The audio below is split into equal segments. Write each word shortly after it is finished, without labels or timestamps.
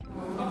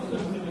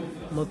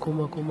మకు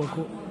మకు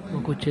మకు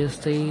మకు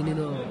చేస్తే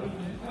నేను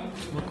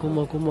మకు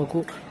మకు మకు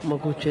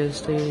మకు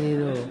చేస్తే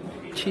నేను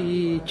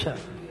చీచ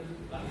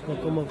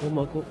మకు మకు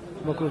మకు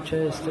మకు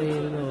చేస్తే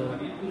నేను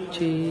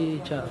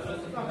చీచ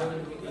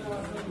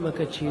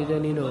మక చీర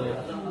నేను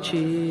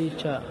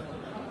చీచ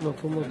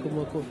మకు మకు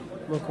మకు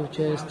మకు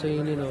చేస్తే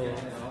నేను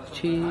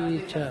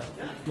చీచ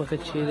మక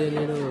చీర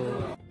నేను